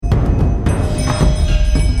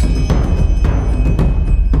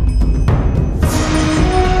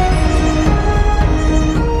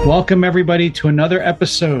Welcome, everybody, to another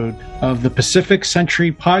episode of the Pacific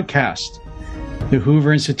Century Podcast, the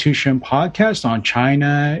Hoover Institution podcast on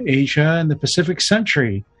China, Asia, and the Pacific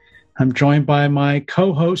Century. I'm joined by my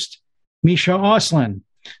co-host, Misha Oslin,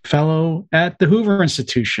 fellow at the Hoover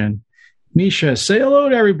Institution. Misha, say hello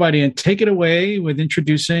to everybody and take it away with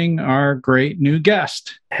introducing our great new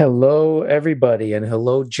guest. Hello, everybody, and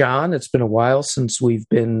hello, John. It's been a while since we've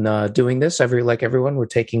been doing this. Like everyone, we're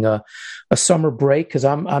taking a summer break because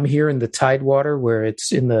I'm here in the Tidewater where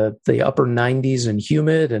it's in the upper 90s and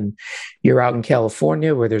humid, and you're out in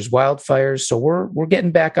California where there's wildfires. So we're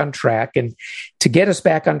getting back on track. And to get us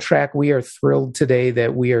back on track, we are thrilled today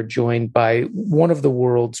that we are joined by one of the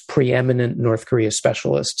world's preeminent North Korea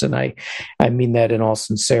specialists. And I mean that in all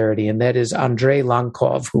sincerity. And that is Andrei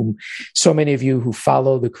Lankov, whom so many of you who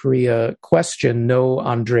follow the Korea question know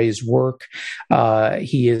Andrei's work.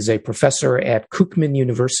 He is a professor at Kookmin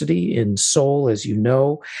University in Seoul, as you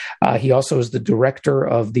know. He also is the director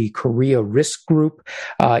of the Korea Risk Group.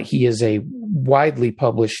 He is a widely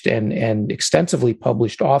published and extensively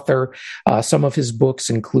published author. Some of his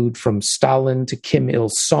books include From Stalin to Kim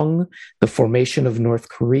Il-sung, The Formation of North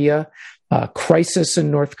Korea, Crisis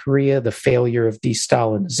in North Korea, The Failure of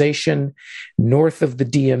De-Stalinization, North of the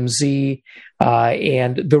DMZ,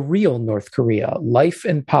 and The Real North Korea, Life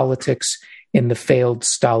and Politics in the Failed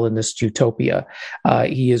Stalinist Utopia.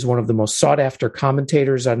 He is one of the most sought-after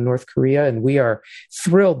commentators on North Korea, and we are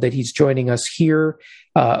thrilled that he's joining us here.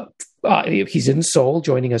 He's in Seoul,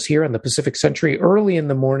 joining us here on the Pacific Century early in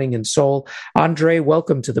the morning in Seoul. Andrei,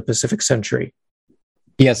 welcome to the Pacific Century.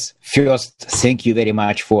 Yes, first, thank you very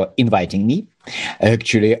much for inviting me.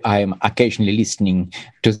 Actually, I'm occasionally listening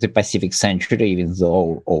to the Pacific Century, even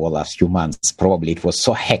though over the last few months, probably it was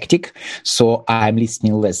so hectic. So I'm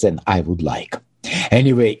listening less than I would like.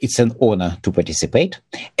 Anyway, it's an honor to participate,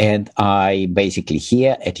 and I basically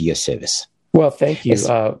here at your service. Well, thank you. Yes.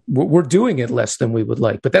 We're doing it less than we would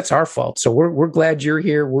like, but that's our fault. So we're glad you're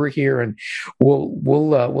here. We're here, and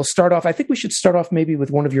we'll start off. I think we should start off maybe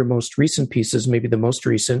with one of your most recent pieces, maybe the most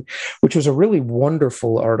recent, which was a really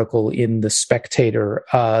wonderful article in The Spectator,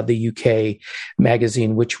 the UK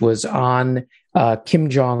magazine, which was on Kim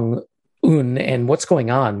Jong-un and what's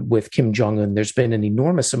going on with Kim Jong-un. There's been an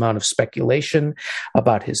enormous amount of speculation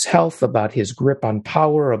about his health, about his grip on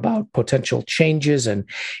power, about potential changes, and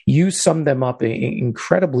you summed them up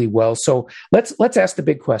incredibly well. So let's ask the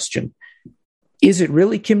big question. Is it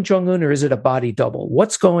really Kim Jong-un or is it a body double?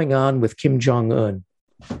 What's going on with Kim Jong-un?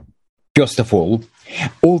 First of all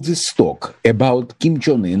this talk about Kim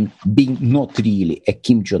Jong-un being not really a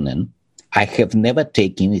Kim Jong-un, I have never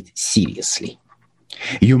taken it seriously.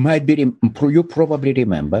 You probably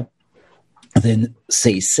remember then,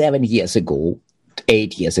 say 7 years ago,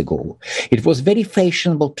 8 years ago, it was very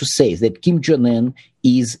fashionable to say that Kim Jong-un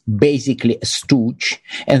is basically a stooge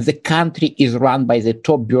and the country is run by the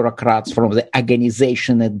top bureaucrats from the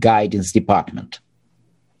Organization and Guidance Department.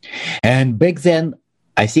 And back then,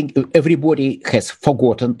 I think everybody has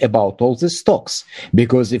forgotten about all these talks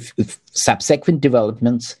because if subsequent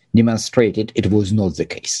developments demonstrated it was not the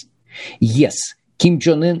case. Yes, Kim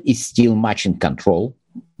Jong-un is still much in control,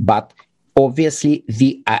 but obviously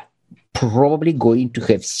we are probably going to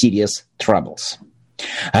have serious troubles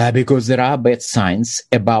because there are bad signs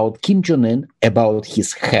about Kim Jong-un, about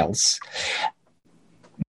his health,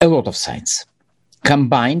 a lot of signs.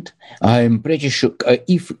 Combined, I'm pretty sure,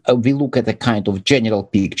 if we look at a kind of general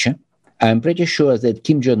picture, I'm pretty sure that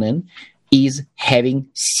Kim Jong-un is having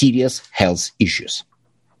serious health issues.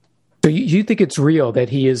 So you think it's real that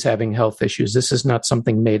he is having health issues? This is not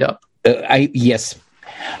something made up. Yes.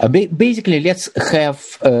 Basically, let's have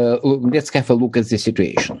a look at the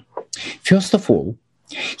situation. First of all,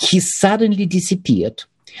 he suddenly disappeared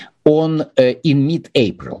in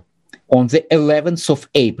mid-April. On the 11th of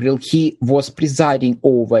April, he was presiding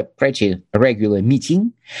over a pretty regular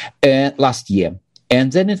meeting last year.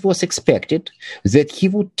 And then it was expected that he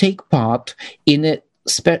would take part in a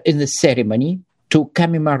ceremony to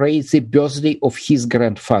commemorate the birthday of his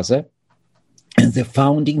grandfather and the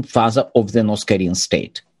founding father of the North Korean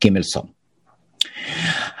state, Kim Il-sung.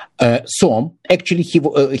 So actually,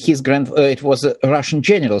 it was Russian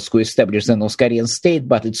generals who established the North Korean state,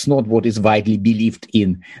 but it's not what is widely believed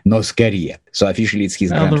in North Korea. So officially, it's his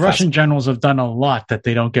grandfather. The Russian generals have done a lot that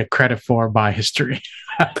they don't get credit for by history.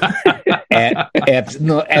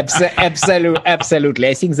 Absolutely.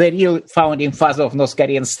 I think the real founding father of North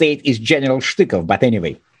Korean state is General Shtykov. But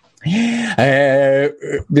anyway,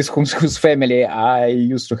 with whose family I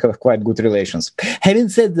used to have quite good relations. Having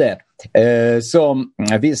said that, so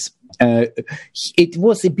this it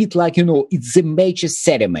was a bit like, it's a major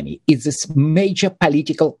ceremony. It's a major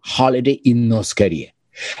political holiday in North Korea.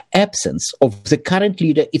 Absence of the current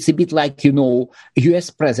leader, it's a bit like, U.S.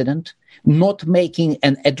 president not making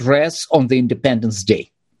an address on the Independence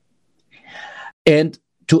Day. And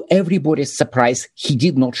to everybody's surprise, he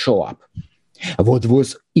did not show up. What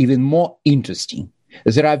was even more interesting,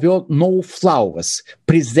 there were no flowers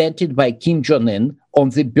presented by Kim Jong-un on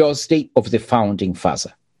the birthday of the founding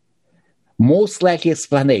father. Most likely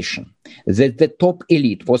explanation that the top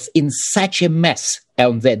elite was in such a mess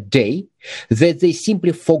on that day that they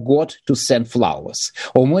simply forgot to send flowers.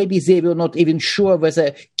 Or maybe they were not even sure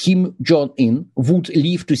whether Kim Jong-un would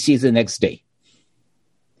live to see the next day.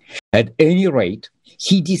 At any rate,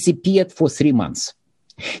 he disappeared for 3 months.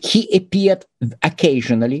 He appeared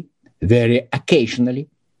occasionally, very occasionally,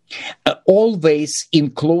 always in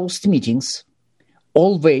closed meetings,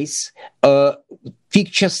 always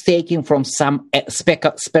pictures taken from some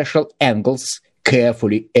special angles,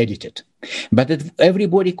 carefully edited. But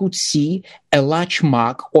everybody could see a large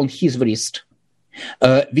mark on his wrist,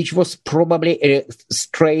 which was probably a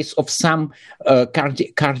trace of some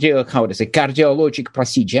cardiologic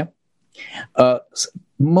procedure.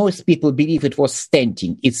 Most people believe it was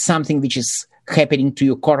stenting. It's something which is happening to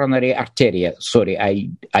your coronary artery. Sorry,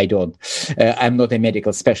 I don't. I'm not a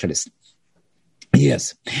medical specialist.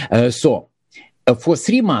 Yes. So for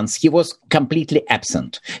 3 months, he was completely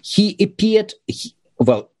absent. He appeared,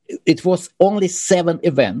 it was only 7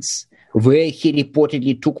 events where he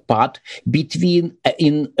reportedly took part between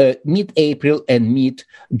in mid-April and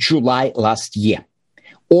mid-July last year,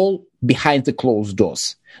 all behind the closed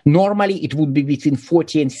doors. Normally, it would be between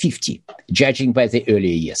 40 and 50, judging by the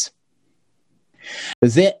earlier years.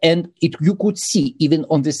 You could see, even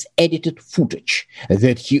on this edited footage,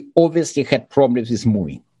 that he obviously had problems with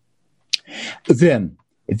moving. Then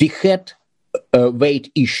we had a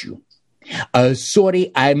weight issue.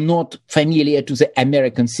 Sorry, I'm not familiar to the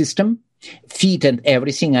American system, feet and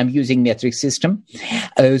everything. I'm using metric system.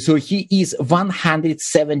 So he is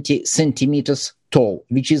 170 centimeters tall,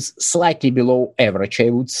 which is slightly below average, I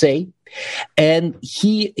would say. And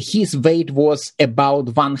his weight was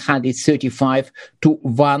about 135 to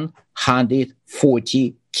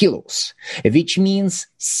 140 kilos, which means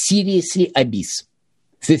seriously obese.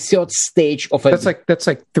 The third stage of that's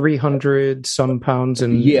like 300 some pounds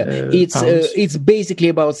and it's basically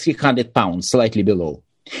about 300 pounds, slightly below.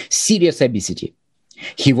 Serious obesity.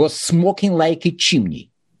 He was smoking like a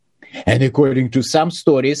chimney, and according to some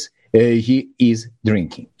stories, he is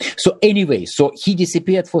drinking. So anyway, he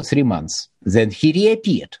disappeared for 3 months. Then he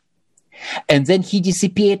reappeared, and then he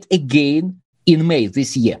disappeared again in May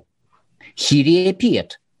this year. He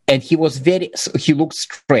reappeared. And he looked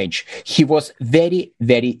strange. He was very,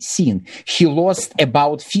 very thin. He lost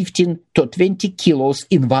about 15 to 20 kilos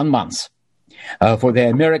in 1 month. For the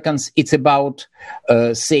Americans, it's about,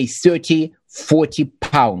 30, 40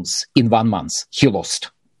 pounds in 1 month he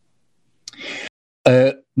lost.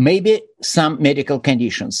 Maybe some medical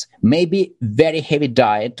conditions, maybe very heavy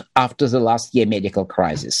diet after the last year medical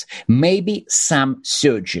crisis, maybe some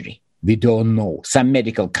surgery. We don't know. Some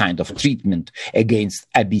medical kind of treatment against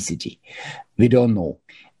obesity. We don't know.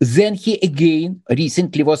 Then he again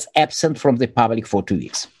recently was absent from the public for 2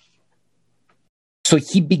 weeks. So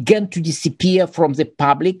he began to disappear from the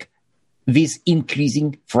public with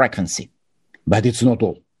increasing frequency. But it's not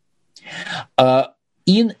all.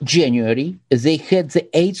 In January, they had the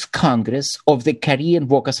 8th Congress of the Korean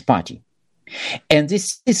Workers' Party. And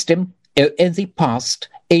this system, and they passed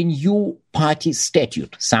a new party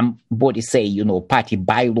statute. Somebody say, party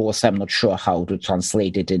bylaws. I'm not sure how to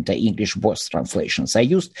translate it into English voice translations. I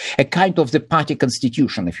used a kind of the party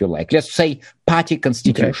constitution, if you like. Let's say party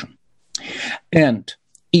constitution. Okay. And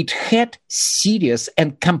it had serious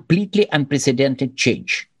and completely unprecedented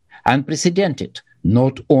change. Unprecedented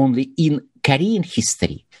not only in Korean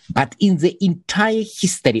history, but in the entire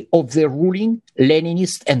history of the ruling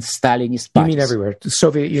Leninist and Stalinist parties. You mean everywhere? The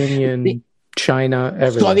Soviet Union, China,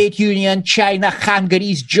 everywhere. Soviet Union, China,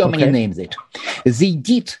 Hungary, Germany, named it. They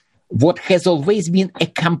did what has always been a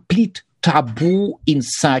complete taboo in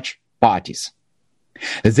such parties.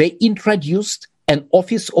 They introduced an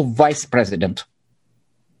office of vice president,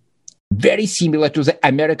 very similar to the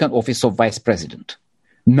American office of vice president.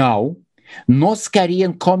 Now, North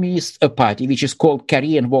Korean Communist Party, which is called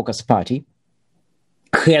Korean Workers' Party,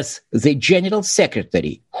 has the general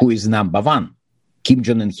secretary, who is number 1, Kim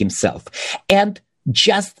Jong-un himself. And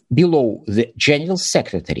just below the general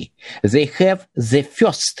secretary, they have the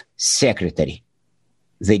first secretary.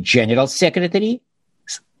 The general secretary,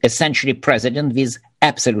 essentially president with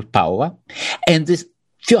absolute power. And this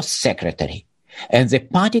first secretary. And the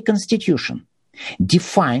party constitution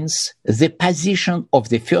defines the position of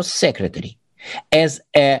the first secretary as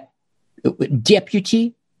a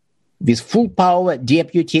deputy with full power,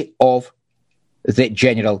 deputy of the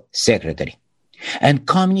general secretary. And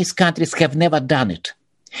communist countries have never done it.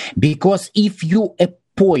 Because if you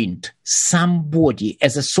appoint somebody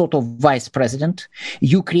as a sort of vice president,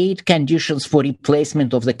 you create conditions for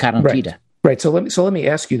replacement of the current leader. Right. So let me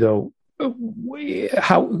ask you though,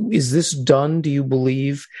 how is this done? Do you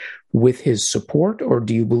believe with his support, or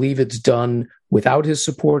do you believe it's done without his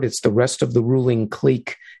support? It's the rest of the ruling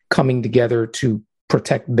clique coming together to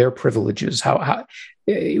protect their privileges. How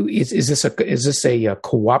is this a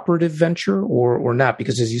cooperative venture or not?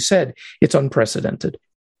 Because as you said, it's unprecedented.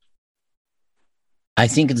 I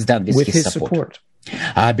think it's done with his support.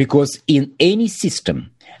 Because in any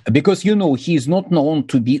system, because he is not known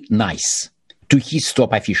to be nice to his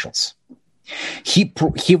top officials. He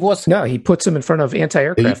puts him in front of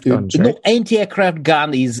anti-aircraft guns. Right? No, anti-aircraft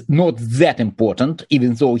gun is not that important,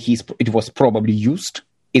 even though it was probably used.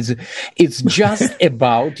 It's just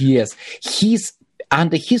about,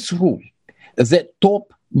 under his rule, the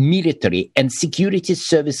top military and security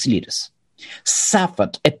service leaders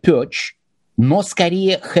suffered a purge North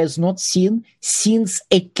Korea has not seen since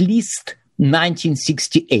at least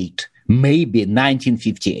 1968, maybe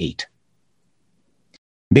 1958.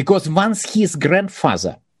 Because once his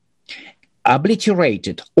grandfather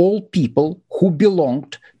obliterated all people who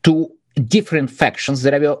belonged to different factions,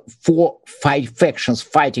 there were 4-5 factions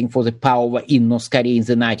fighting for the power in North Korea in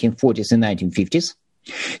the 1940s and 1950s.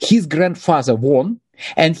 His grandfather won,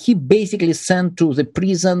 and he basically sent to the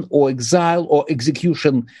prison or exile or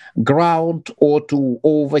execution ground or to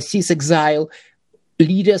overseas exile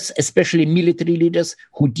leaders, especially military leaders,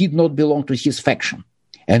 who did not belong to his faction.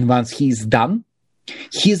 And once he is done,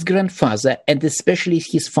 his grandfather, and especially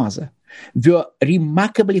his father, were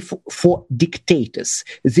remarkably, for dictators,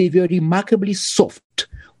 they were remarkably soft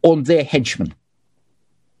on their henchmen.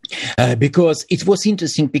 Because it was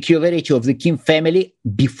interesting peculiarity of the Kim family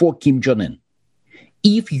before Kim Jong-un.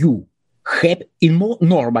 If you have,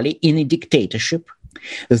 normally in a dictatorship,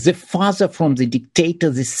 the farther from the dictator,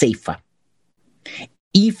 the safer.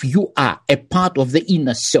 If you are a part of the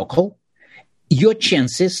inner circle, your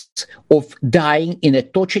chances of dying in a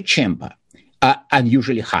torture chamber are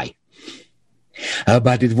unusually high.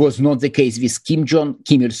 But it was not the case with Kim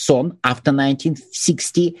Il-sung after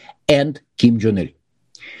 1960 and Kim Jong-il.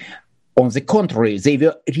 On the contrary, they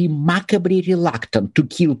were remarkably reluctant to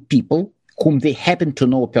kill people whom they happened to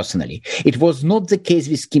know personally. It was not the case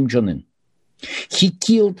with Kim Jong-un. He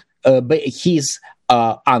killed his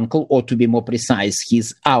uncle, or to be more precise,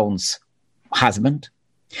 his aunt's husband.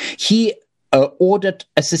 He ordered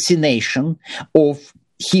assassination of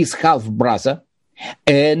his half-brother,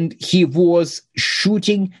 and he was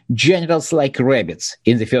shooting generals like rabbits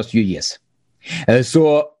in the first few years.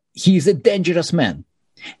 So he is a dangerous man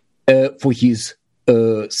for his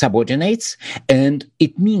subordinates, and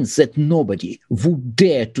it means that nobody would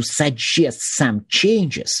dare to suggest some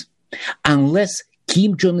changes unless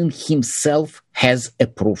Kim Jong-un himself has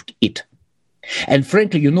approved it. And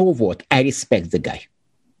frankly, you know what? I respect the guy.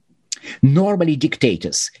 Normally,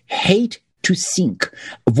 dictators hate to think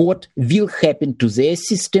what will happen to their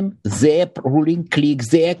system, their ruling clique,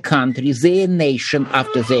 their country, their nation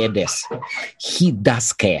after their death. He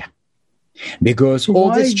does care. Because so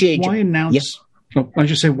all this change... Why announce... Yes? I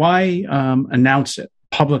should say, why announce it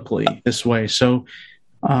publicly this way? So,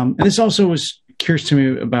 and this also was curious to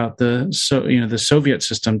me about the Soviet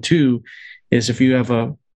system too. Is if you have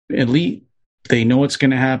a elite, they know what's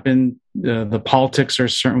going to happen. The politics are a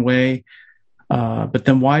certain way, but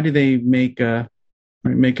then why do they make an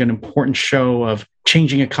important show of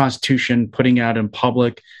changing a constitution, putting out in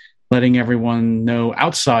public, letting everyone know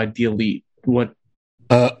outside the elite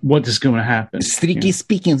what is going to happen? Strictly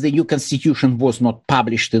speaking, the new constitution was not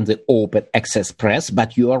published in the open access press,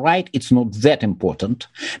 but you are right, it's not that important,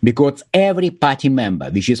 because every party member,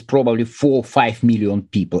 which is probably 4 or 5 million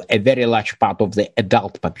people, a very large part of the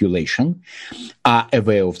adult population, are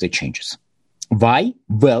aware of the changes. Why?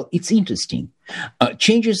 Well, it's interesting.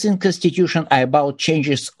 Changes in constitution are about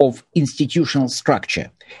changes of institutional structure.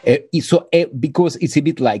 Because it's a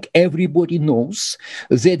bit like everybody knows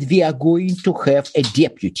that we are going to have a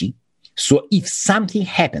deputy. So if something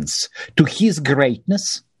happens to his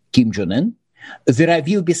greatness, Kim Jong-un, there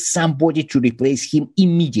will be somebody to replace him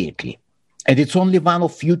immediately. And it's only one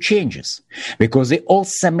of few changes, because they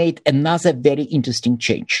also made another very interesting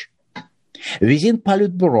change. Within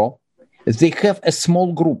Politburo, they have a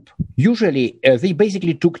small group. Usually, they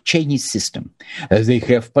basically took Chinese system. They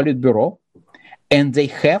have Politburo, and they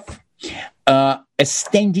have a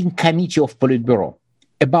standing committee of Politburo,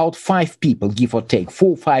 about 5 people, give or take,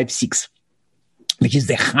 4, 5, 6, which is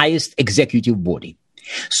the highest executive body.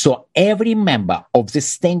 So every member of the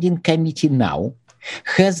standing committee now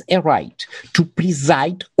has a right to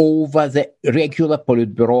preside over the regular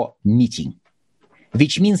Politburo meeting,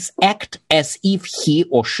 which means act as if he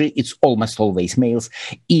or she, it's almost always males,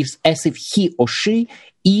 as if he or she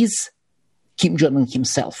is Kim Jong-un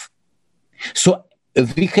himself. So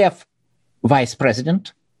we have vice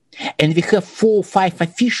president, and we have 4 or 5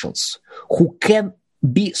 officials who can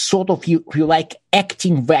be sort of, you like,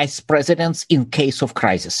 acting vice presidents in case of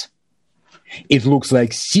crisis. It looks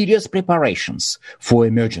like serious preparations for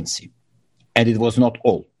emergency. And it was not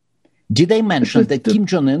all. Did I mention that Kim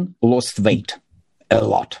Jong-un lost weight? A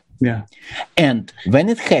lot. Yeah. And when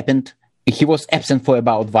it happened, he was absent for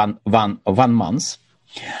about one month.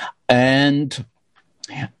 And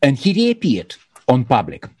he reappeared on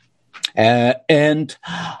public. And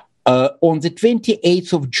on the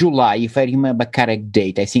 28th of July, if I remember correct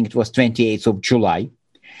date, I think it was 28th of July,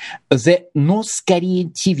 the North Korean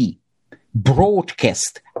TV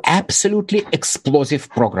broadcast absolutely explosive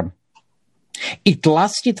program. It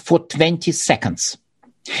lasted for 20 seconds.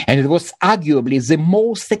 And it was arguably the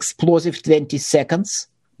most explosive 20 seconds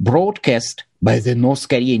broadcast by the North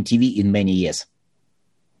Korean TV in many years.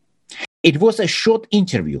 It was a short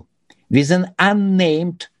interview with an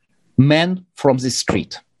unnamed man from the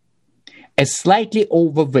street, a slightly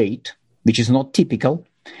overweight, which is not typical,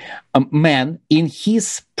 a man in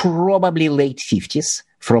his probably late 50s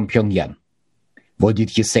from Pyongyang. What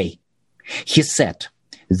did he say? He said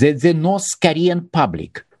that the North Korean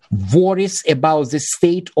public worries about the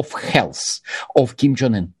state of health of Kim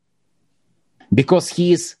Jong-un because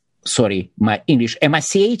he is, sorry, my English,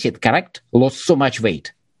 emaciated, correct? Lost so much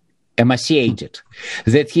weight. Emaciated.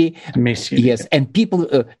 That he, emaciated. Yes, and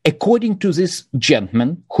people, according to this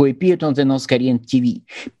gentleman who appeared on the North Korean TV,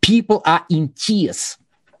 people are in tears.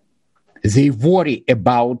 They worry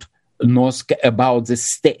about the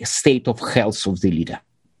state of health of the leader.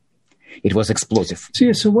 It was explosive.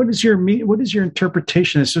 So what is your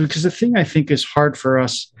interpretation? So, because the thing I think is hard for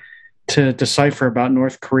us to decipher about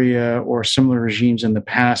North Korea or similar regimes in the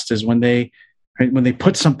past is when they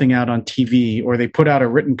put something out on TV or they put out a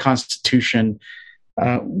written constitution,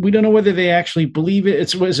 we don't know whether they actually believe it.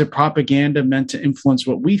 Is it propaganda meant to influence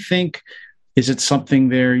what we think? Is it something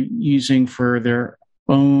they're using for their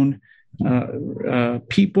own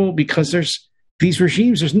people? Because these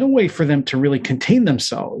regimes, there's no way for them to really contain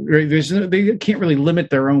themselves. Right? They can't really limit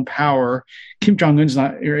their own power. Kim Jong-un's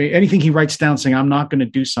not, anything he writes down saying, I'm not going to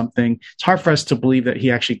do something. It's hard for us to believe that he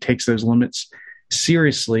actually takes those limits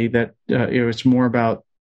seriously, that it's more about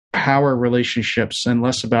power relationships and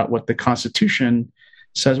less about what the Constitution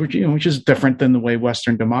says, which is different than the way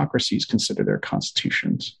Western democracies consider their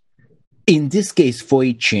constitutions. In this case, for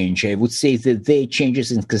a change, I would say that the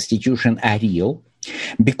changes in Constitution are real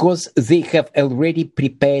because they have already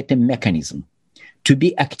prepared a mechanism to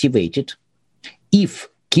be activated if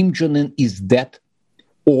Kim Jong-un is dead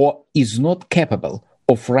or is not capable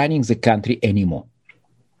of running the country anymore.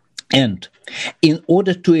 And in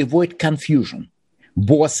order to avoid confusion,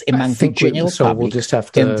 both among the general public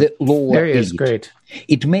and the lower elite,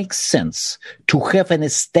 it makes sense to have an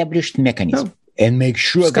established mechanism and make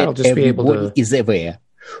sure that everybody is aware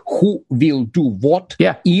who will do what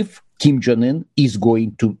if Kim Jong-un is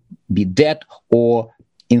going to be dead or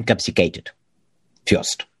intoxicated.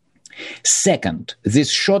 First. Second,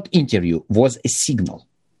 this short interview was a signal.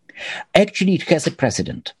 Actually, it has a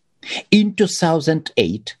precedent. In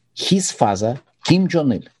 2008, his father, Kim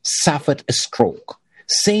Jong-il, suffered a stroke.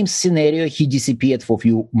 Same scenario, he disappeared for a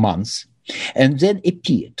few months and then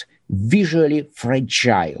appeared visually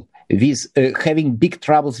fragile, with having big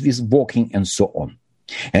troubles with walking and so on.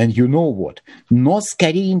 And you know what? North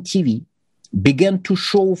Korean TV began to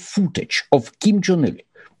show footage of Kim Jong-il,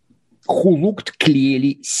 who looked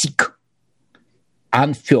clearly sick,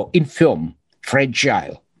 infirm,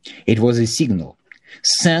 fragile. It was a signal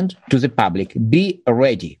sent to the public, be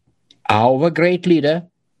ready. Our great leader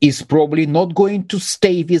is probably not going to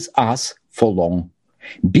stay with us for long.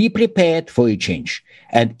 Be prepared for a change.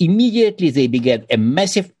 And immediately they began a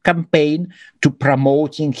massive campaign to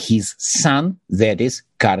promoting his son, that is,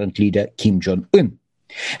 current leader Kim Jong-un.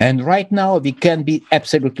 And right now we can be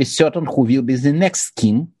absolutely certain who will be the next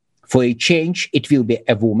Kim. For a change, it will be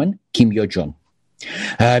a woman, Kim Yo-jong.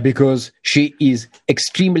 Because she is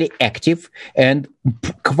extremely active and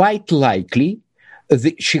quite likely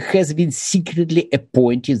she has been secretly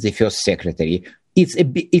appointed the first secretary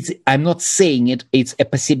I'm not saying it's a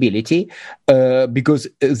possibility because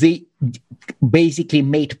they basically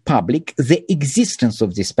made public the existence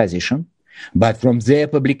of this position. But from their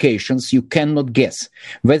publications, you cannot guess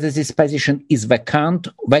whether this position is vacant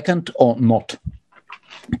or not.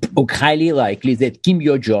 Highly likely that Kim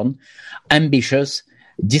Jong-un, ambitious,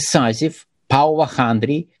 decisive,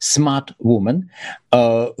 power-hungry, smart woman,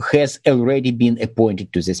 has already been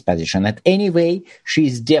appointed to this position. And anyway, she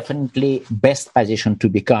is definitely best positioned to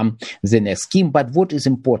become the next Kim. But what is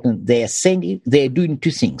important, they are doing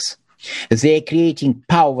two things. They are creating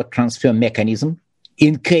power transfer mechanism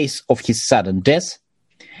in case of his sudden death.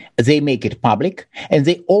 They make it public, and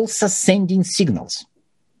they also sending signals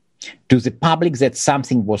to the public that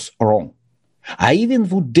something was wrong. I even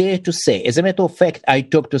would dare to say, as a matter of fact, I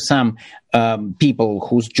talked to some people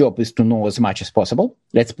whose job is to know as much as possible.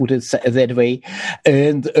 Let's put it that way.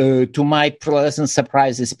 And to my pleasant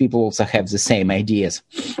surprise, these people also have the same ideas.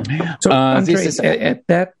 So, Andrei,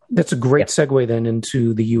 that's a great segue then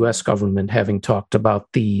into the U.S. government having talked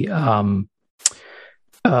about the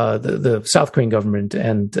South Korean government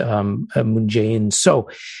and Moon Jae-in. So,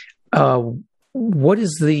 what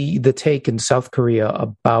is the take in South Korea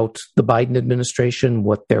about the Biden administration,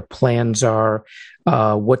 what their plans are?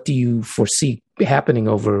 What do you foresee happening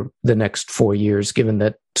over the next 4 years, given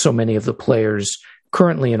that so many of the players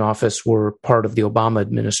currently in office were part of the Obama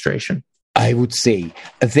administration? I would say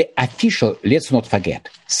the official, let's not forget,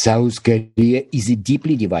 South Korea is a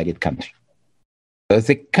deeply divided country.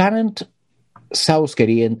 The current South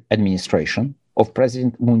Korean administration of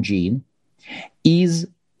President Moon Jae-in is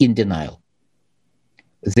in denial.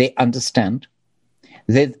 They understand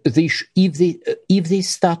that if they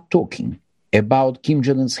start talking about Kim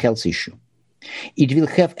Jong-un's health issue, it will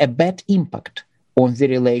have a bad impact on the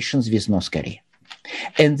relations with North Korea.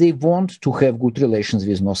 And they want to have good relations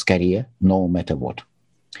with North Korea no matter what.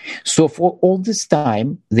 So for all this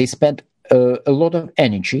time, they spent a lot of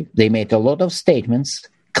energy. They made a lot of statements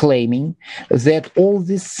claiming that all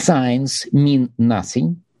these signs mean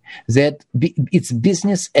nothing, that it's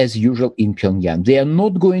business as usual in Pyongyang. They are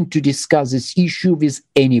not going to discuss this issue with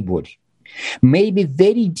anybody. Maybe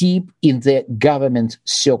very deep in the government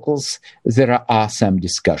circles, there are some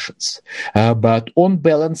discussions. But on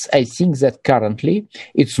balance, I think that currently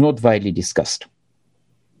it's not widely discussed.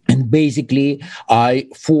 And basically,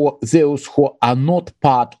 for those who are not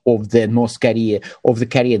part of the North Korea, of the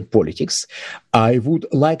Korean politics, I would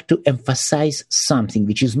like to emphasize something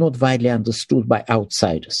which is not widely understood by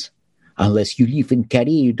outsiders. Unless you live in Korea,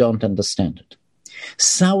 you don't understand it.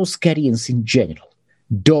 South Koreans in general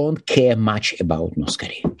don't care much about North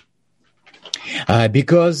Korea.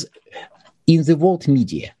 Because in the world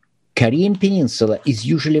media, Korean peninsula is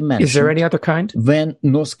usually mentioned. Is there any other kind? When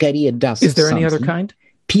North Korea does something. Is there any other kind?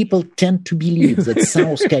 People tend to believe that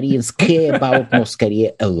South Koreans care about North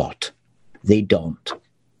Korea a lot. They don't.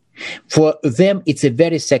 For them, it's a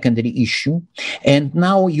very secondary issue. And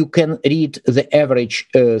now you can read the average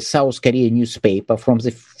South Korean newspaper from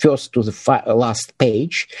the first to the last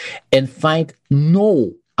page and find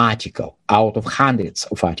no article out of hundreds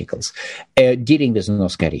of articles dealing with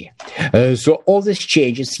North Korea. So all these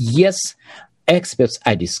changes, yes, experts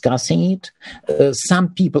are discussing it.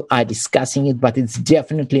 Some people are discussing it, but it's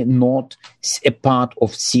definitely not a part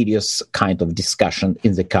of serious kind of discussion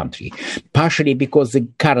in the country. Partially because the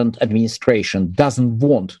current administration doesn't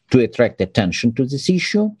want to attract attention to this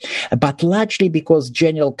issue, but largely because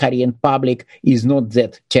general Korean public is not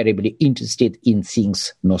that terribly interested in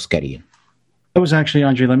things North Korean. That was actually,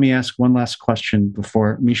 Andrei, let me ask one last question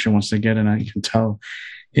before Misha wants to get in. I can tell.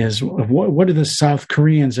 Is what are the South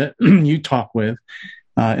Koreans that you talk with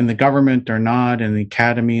in the government or not, in the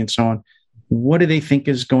academy and so on, what do they think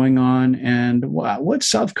is going on? And what's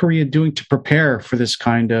South Korea doing to prepare for this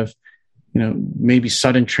kind of, maybe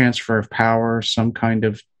sudden transfer of power, some kind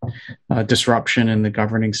of disruption in the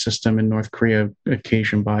governing system in North Korea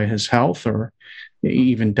occasioned by his health or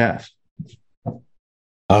even death?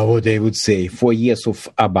 What I would say, 4 years of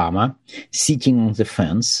Obama sitting on the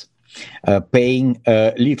fence, paying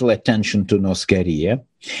little attention to North Korea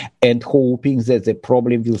and hoping that the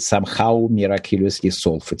problem will somehow miraculously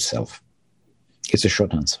solve itself. It's a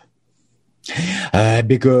short answer.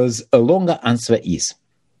 Because a longer answer is,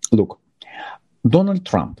 look, Donald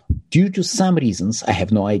Trump, due to some reasons, I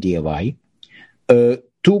have no idea why,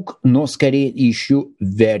 took North Korean issue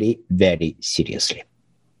very, very seriously.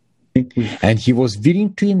 And he was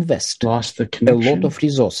willing to invest a lot of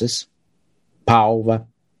resources, power,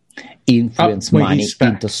 influence, money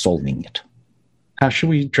into solving it. How should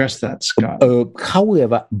we address that, Scott?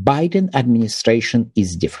 However, Biden administration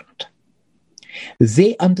is different.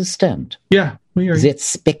 They understand that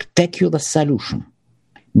spectacular solution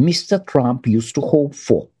Mr. Trump used to hope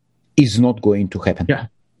for is not going to happen. Yeah.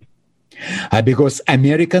 Because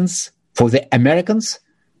for the Americans,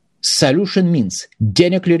 solution means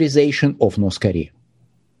denuclearization of North Korea.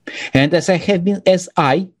 And as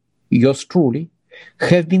I, yours truly,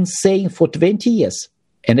 have been saying for 20 years,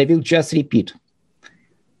 and I will just repeat,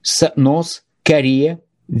 North Korea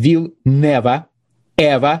will never,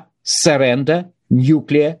 ever surrender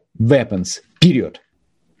nuclear weapons, period.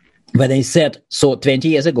 When I said so 20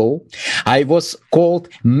 years ago, I was called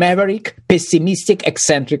maverick, pessimistic,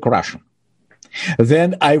 eccentric Russian.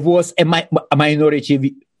 Then I was a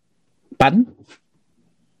minority. Pardon?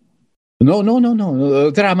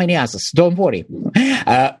 No. There are many others. Don't worry.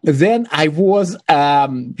 Then I was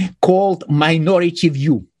called minority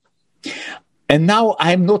view. And now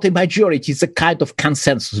I'm not a majority. It's a kind of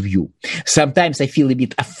consensus view. Sometimes I feel a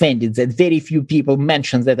bit offended that very few people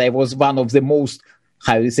mention that I was one of the most,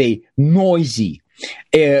 noisy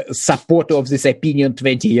supporter of this opinion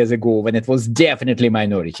 20 years ago, when it was definitely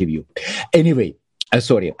minority view. Anyway,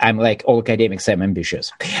 sorry, I'm like all academics, I'm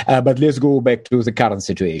ambitious. But let's go back to the current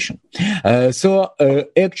situation.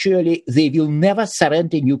 Actually, they will never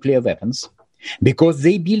surrender nuclear weapons because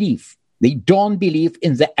they don't believe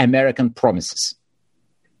in the American promises.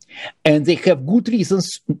 And they have good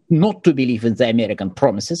reasons not to believe in the American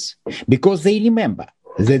promises because they remember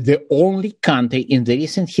that the only country in the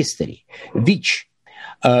recent history which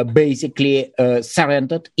basically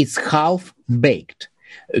surrendered its half-baked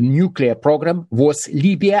nuclear program was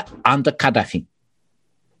Libya under Gaddafi.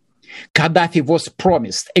 Gaddafi was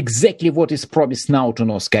promised exactly what is promised now to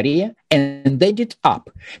North Korea and ended up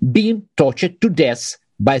being tortured to death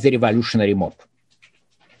by the revolutionary mob.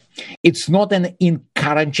 It's not an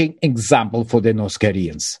encouraging example for the North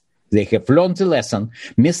Koreans. They have learned the lesson.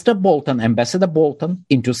 Ambassador Bolton,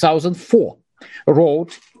 in 2004,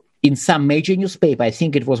 wrote in some major newspaper, I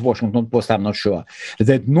think it was Washington Post, I'm not sure,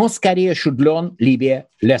 that North Korea should learn Libya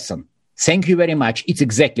lesson. Thank you very much. It's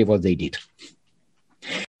exactly what they did.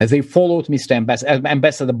 They followed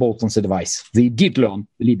Ambassador Bolton's advice. They did learn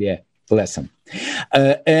Libya lesson.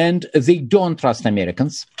 And they don't trust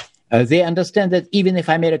Americans. They understand that even if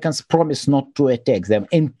Americans promise not to attack them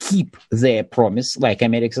and keep their promise, like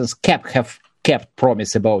Americans have kept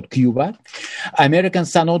promise about Cuba,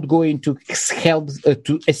 Americans are not going to help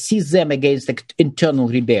to assist them against the internal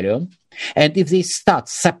rebellion. And if they start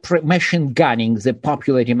machine gunning the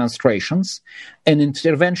popular demonstrations, an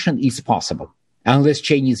intervention is possible, unless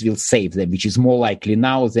Chinese will save them, which is more likely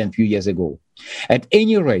now than a few years ago. At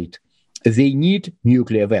any rate, they need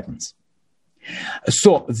nuclear weapons.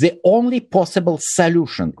 So the only possible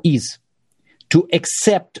solution is to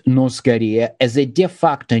accept North Korea as a de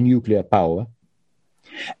facto nuclear power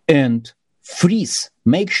and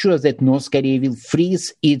make sure that North Korea will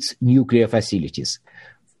freeze its nuclear facilities.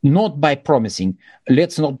 Not by promising,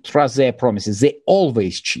 let's not trust their promises. They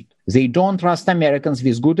always cheat. They don't trust Americans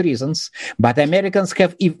with good reasons, but Americans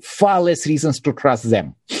have far less reasons to trust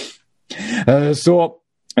them.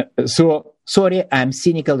 Sorry, I'm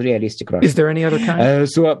cynical, realistic. Russian. Is there any other kind?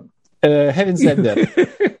 Having said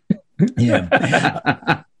that,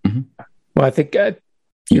 yeah. Well, I think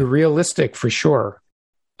you're realistic for sure.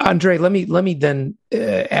 Andrei, let me then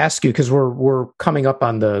ask you, because we're coming up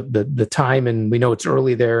on the time, and we know it's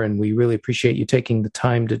early there, and we really appreciate you taking the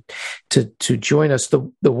time to join us.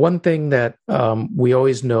 The one thing that we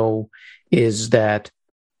always know is that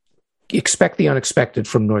expect the unexpected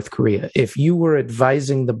from North Korea. If you were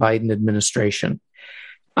advising the Biden administration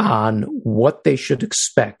on what they should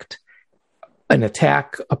expect, an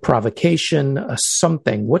attack, a provocation,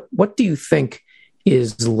 something, what do you think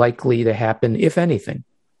is likely to happen, if anything?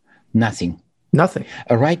 Nothing.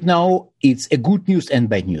 Right now, it's a good news and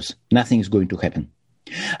bad news. Nothing is going to happen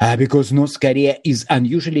because North Korea is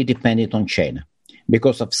unusually dependent on China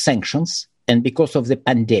because of sanctions and because of the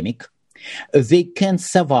pandemic. They can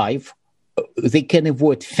survive. They can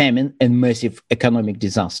avoid famine and massive economic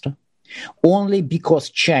disaster only because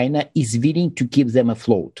China is willing to keep them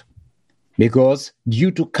afloat. Because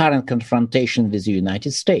due to current confrontation with the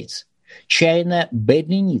United States, China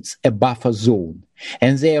badly needs a buffer zone,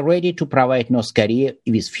 and they are ready to provide North Korea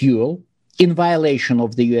with fuel in violation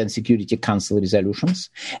of the UN Security Council resolutions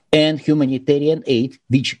and humanitarian aid,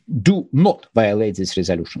 which do not violate these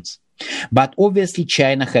resolutions. But obviously,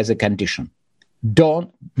 China has a condition.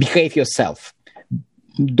 Don't behave yourself.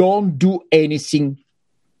 Don't do anything,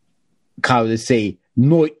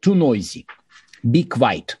 too noisy. Be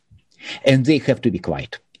quiet. And they have to be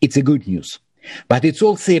quiet. It's a good news. But it's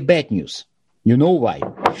also a bad news. You know why?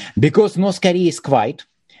 Because North Korea is quiet,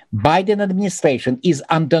 Biden administration is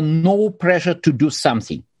under no pressure to do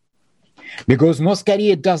something because North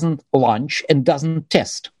Korea doesn't launch and doesn't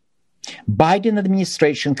test. Biden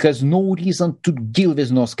administration has no reason to deal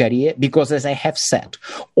with North Korea because, as I have said,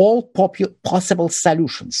 all possible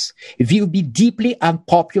solutions will be deeply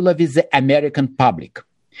unpopular with the American public.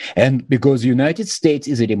 And because the United States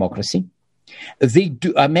is a democracy,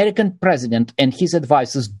 American president and his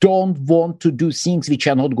advisors don't want to do things which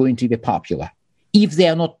are not going to be popular if they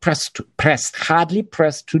are not hardly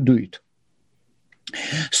pressed to do it.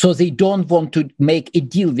 So they don't want to make a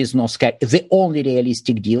deal with North Korea, the only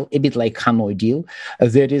realistic deal, a bit like Hanoi deal,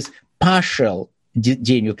 that is partial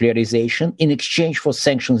denuclearization in exchange for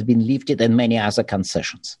sanctions being lifted and many other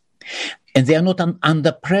concessions. And they are not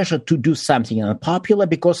under pressure to do something unpopular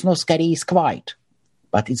because North Korea is quiet.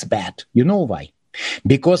 But it's bad. You know why?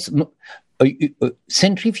 Because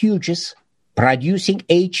centrifuges producing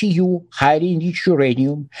HEU, highly enriched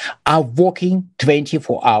uranium, are working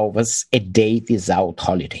 24 hours a day without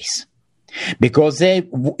holidays. Because their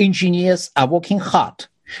engineers are working hard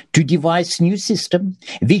to devise new system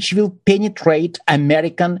which will penetrate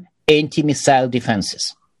American anti-missile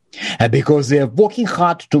defenses. Because they are working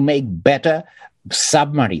hard to make better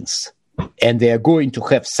submarines. And they are going to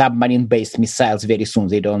have submarine-based missiles very soon.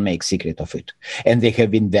 They don't make secret of it. And they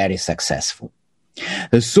have been very successful.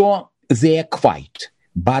 So they are quiet.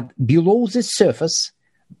 But below the surface,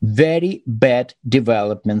 very bad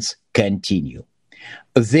developments continue.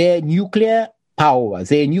 Their nuclear power,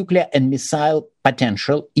 their nuclear and missile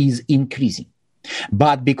potential is increasing.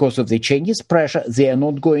 But because of the Chinese pressure, they are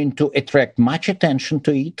not going to attract much attention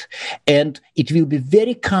to it. And it will be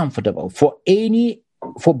very comfortable for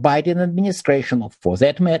Biden administration, or for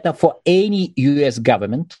that matter, for any US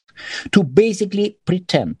government, to basically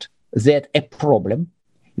pretend that a problem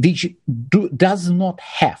which does not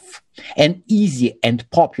have an easy and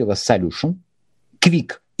popular solution,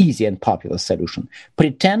 quick, easy and popular solution,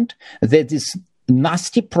 pretend that this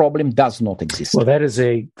nasty problem does not exist. Well, that's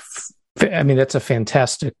a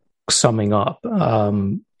fantastic summing up.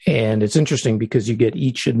 And it's interesting because you get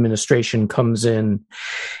each administration comes in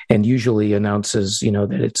and usually announces,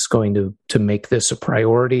 that it's going to make this a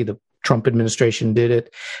priority. The Trump administration did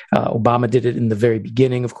it. Obama did it in the very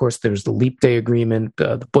beginning. Of course, there's the Leap Day Agreement.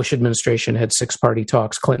 The Bush administration had 6-party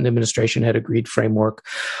talks. Clinton administration had agreed framework.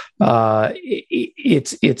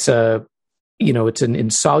 It's an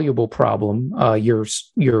insoluble problem.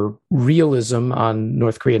 Your realism on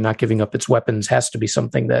North Korea not giving up its weapons has to be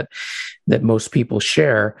something that most people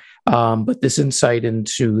share. But this insight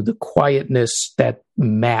into the quietness that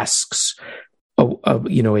masks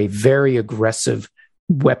a very aggressive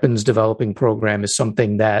weapons developing program is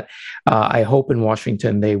something that I hope in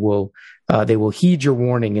Washington they will heed your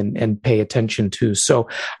warning and pay attention to. So,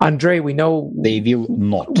 Andrei, we know they will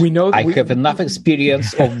not. I have enough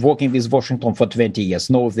experience of working with Washington for 20 years.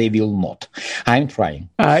 No, they will not. I'm trying.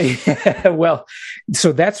 Well,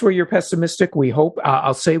 so that's where you're pessimistic. We hope.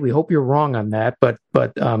 I'll say we hope you're wrong on that. But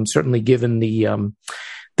certainly, given the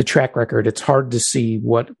track record, it's hard to see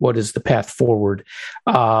what is the path forward.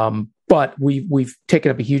 But we've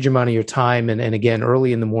taken up a huge amount of your time, and again,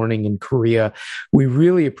 early in the morning in Korea, we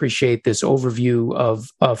really appreciate this overview of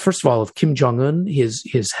first of all of Kim Jong-un,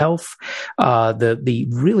 his health, the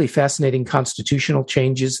really fascinating constitutional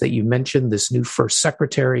changes that you mentioned, this new first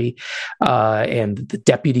secretary, and the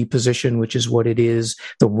deputy position, which is what it is,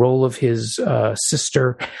 the role of his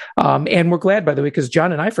sister, and we're glad, by the way, because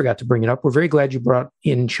John and I forgot to bring it up. We're very glad you brought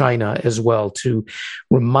in China as well to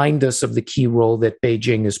remind us of the key role that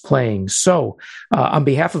Beijing is playing. So, on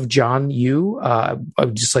behalf of John Yu, I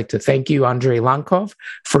would just like to thank you, Andrei Lankov,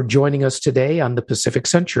 for joining us today on the Pacific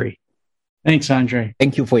Century. Thanks, Andrei.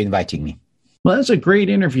 Thank you for inviting me. Well, that's a great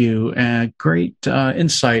interview and great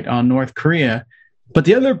insight on North Korea. But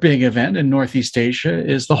the other big event in Northeast Asia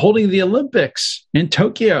is the holding of the Olympics in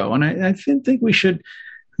Tokyo. And I think we should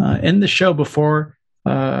end the show before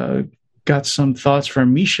got some thoughts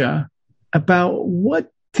from Misha about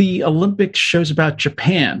what the Olympics shows about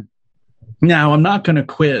Japan. Now, I'm not going to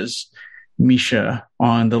quiz Misha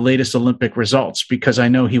on the latest Olympic results because I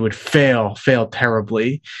know he would fail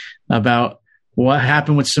terribly about what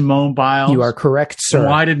happened with Simone Biles. You are correct, sir.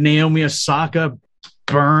 Why did Naomi Osaka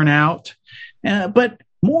burn out? But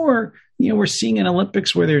more, we're seeing an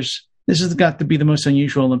Olympics where this has got to be the most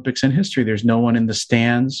unusual Olympics in history. There's no one in the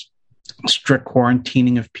stands, strict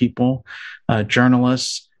quarantining of people,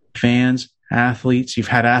 journalists, fans, athletes. You've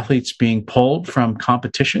had athletes being pulled from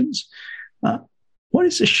competitions. What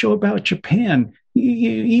does this show about Japan?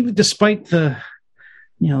 Even despite the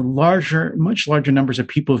much larger numbers of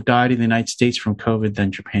people who've died in the United States from COVID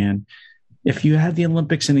than Japan, if you had the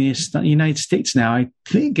Olympics in the United States now, I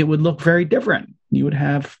think it would look very different. You would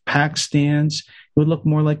have packed stands. It would look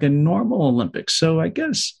more like a normal Olympics. So I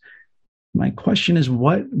guess my question is,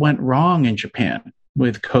 what went wrong in Japan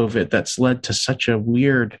with COVID that's led to such a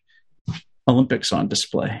weird Olympics on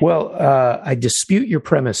display? Well, I dispute your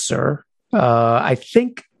premise, sir. I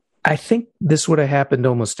think this would have happened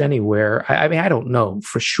almost anywhere. I mean, I don't know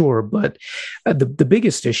for sure, but the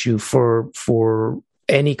biggest issue for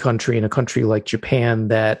any country, in a country like Japan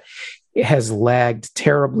that has lagged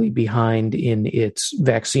terribly behind in its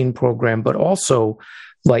vaccine program, but also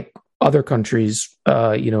like other countries,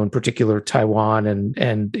 in particular Taiwan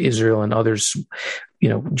and Israel and others,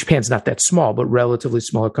 Japan's not that small, but relatively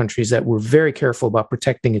smaller countries that were very careful about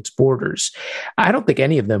protecting its borders. I don't think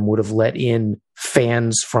any of them would have let in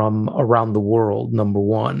fans from around the world, number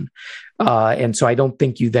one. And so I don't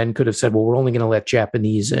think you then could have said, well, we're only going to let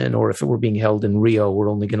Japanese in, or if it were being held in Rio, we're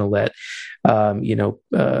only going to let,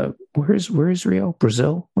 where is Rio?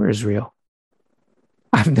 Brazil? Where is Rio?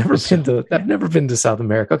 I've never been to South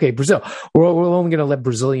America. Okay, Brazil. We're only going to let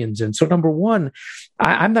Brazilians in. So number one,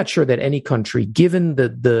 I'm not sure that any country, given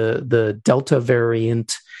the Delta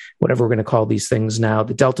variant, whatever we're going to call these things now,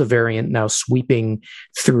 the Delta variant now sweeping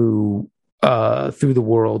through the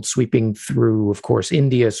world, sweeping through, of course,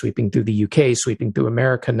 India, sweeping through the UK, sweeping through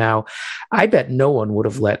America now. I bet no one would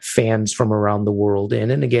have let fans from around the world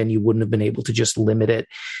in. And again, you wouldn't have been able to just limit it,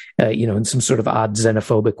 in some sort of odd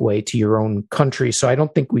xenophobic way to your own country. So I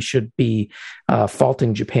don't think we should be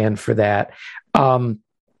faulting Japan for that.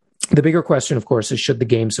 The bigger question, of course, is should the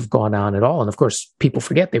games have gone on at all? And of course, people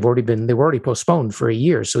forget they were already postponed for a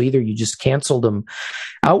year. So either you just canceled them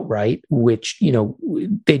outright, which,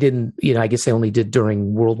 they didn't, I guess they only did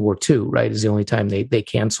during World War II, right? Is the only time they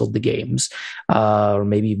canceled the games, or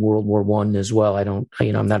maybe World War I as well.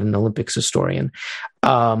 I'm not an Olympics historian.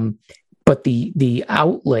 But the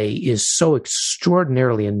outlay is so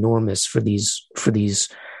extraordinarily enormous for these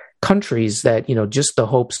countries that, just the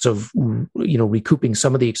hopes of, recouping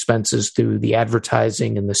some of the expenses through the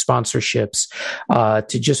advertising and the sponsorships,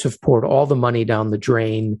 to just have poured all the money down the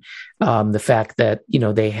drain. The fact that,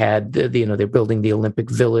 they had, they're building the Olympic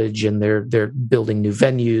Village and they're building new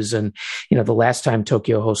venues. And, the last time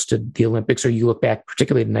Tokyo hosted the Olympics, or you look back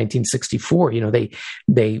particularly to 1964,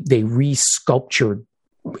 they resculptured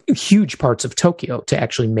huge parts of Tokyo to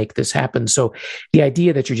actually make this happen. So the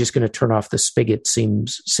idea that you're just going to turn off the spigot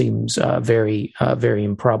seems very, very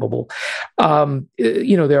improbable. There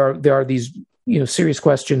are these, serious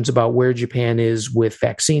questions about where Japan is with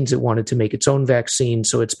vaccines. It wanted to make its own vaccine,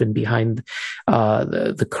 so it's been behind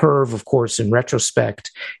the curve, of course, in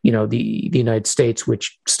retrospect. The United States,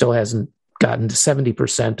 which still hasn't gotten to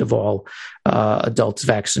 70% of all adults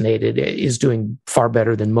vaccinated, is doing far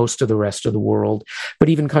better than most of the rest of the world. But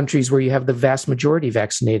even countries where you have the vast majority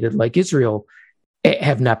vaccinated, like Israel,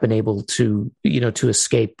 have not been able to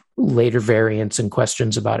escape later variants and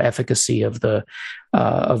questions about efficacy of the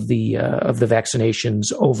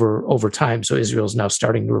vaccinations over time. So Israel is now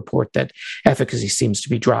starting to report that efficacy seems to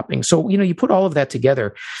be dropping. So, you put all of that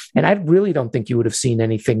together, and I really don't think you would have seen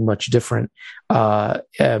anything much different,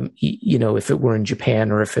 if it were in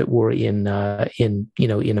Japan or if it were in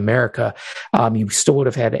America. You still would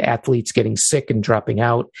have had athletes getting sick and dropping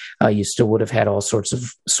out. You still would have had all sorts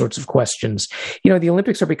of questions. The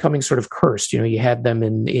Olympics are becoming sort of cursed. You had them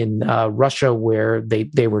in Russia, where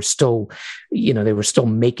they were still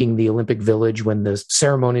making the Olympic Village when the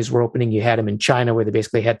ceremonies were opening. You had them in China, where they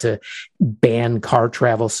basically had to ban car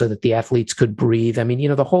travel so that the athletes could breathe. I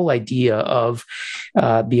mean, the whole idea of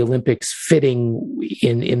the Olympics fitting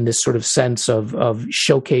in this sort of sense of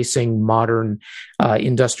showcasing modern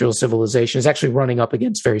industrial civilization is actually running up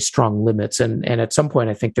against very strong limits. And at some point,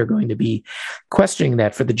 I think they're going to be questioning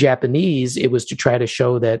that. For the Japanese, it was to try to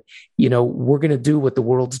show that, we're going to do what the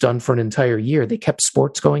world's done for an entire year. They kept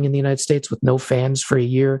sports going in the United States with no fans for a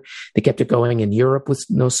year. They kept it going in Europe with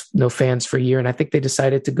no fans for a year. And I think they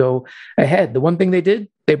decided to go ahead. The one thing they did,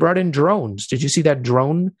 they brought in drones. Did you see that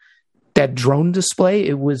drone display?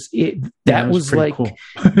 That was like, cool.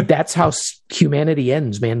 That's how humanity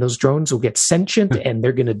ends, man. Those drones will get sentient and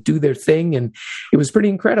they're going to do their thing. And it was pretty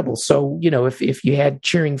incredible. So, if you had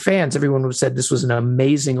cheering fans, everyone would have said this was an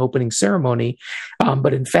amazing opening ceremony.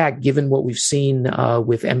 But in fact, given what we've seen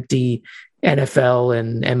with empty NFL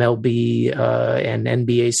and MLB and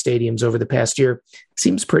NBA stadiums over the past year, it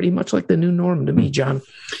seems pretty much like the new norm to me, John.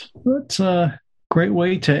 That's great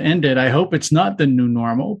way to end it. I hope it's not the new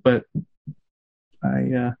normal, but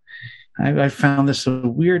I found this a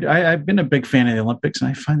weird. I've been a big fan of the Olympics, and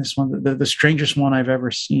I find this one the strangest one I've ever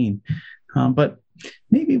seen. But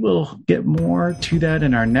maybe we'll get more to that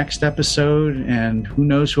in our next episode, and who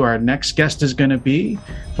knows who our next guest is going to be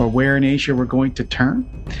or where in Asia we're going to turn.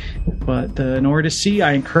 But in order to see,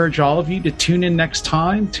 I encourage all of you to tune in next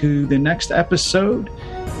time to the next episode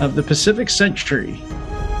of the Pacific Century.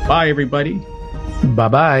 Bye, everybody.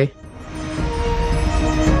 Bye-bye.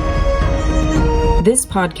 This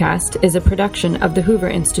podcast is a production of the Hoover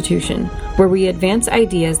Institution, where we advance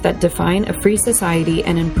ideas that define a free society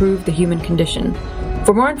and improve the human condition.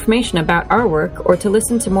 For more information about our work, or to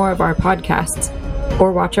listen to more of our podcasts,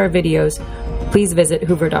 or watch our videos, please visit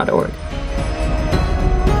hoover.org.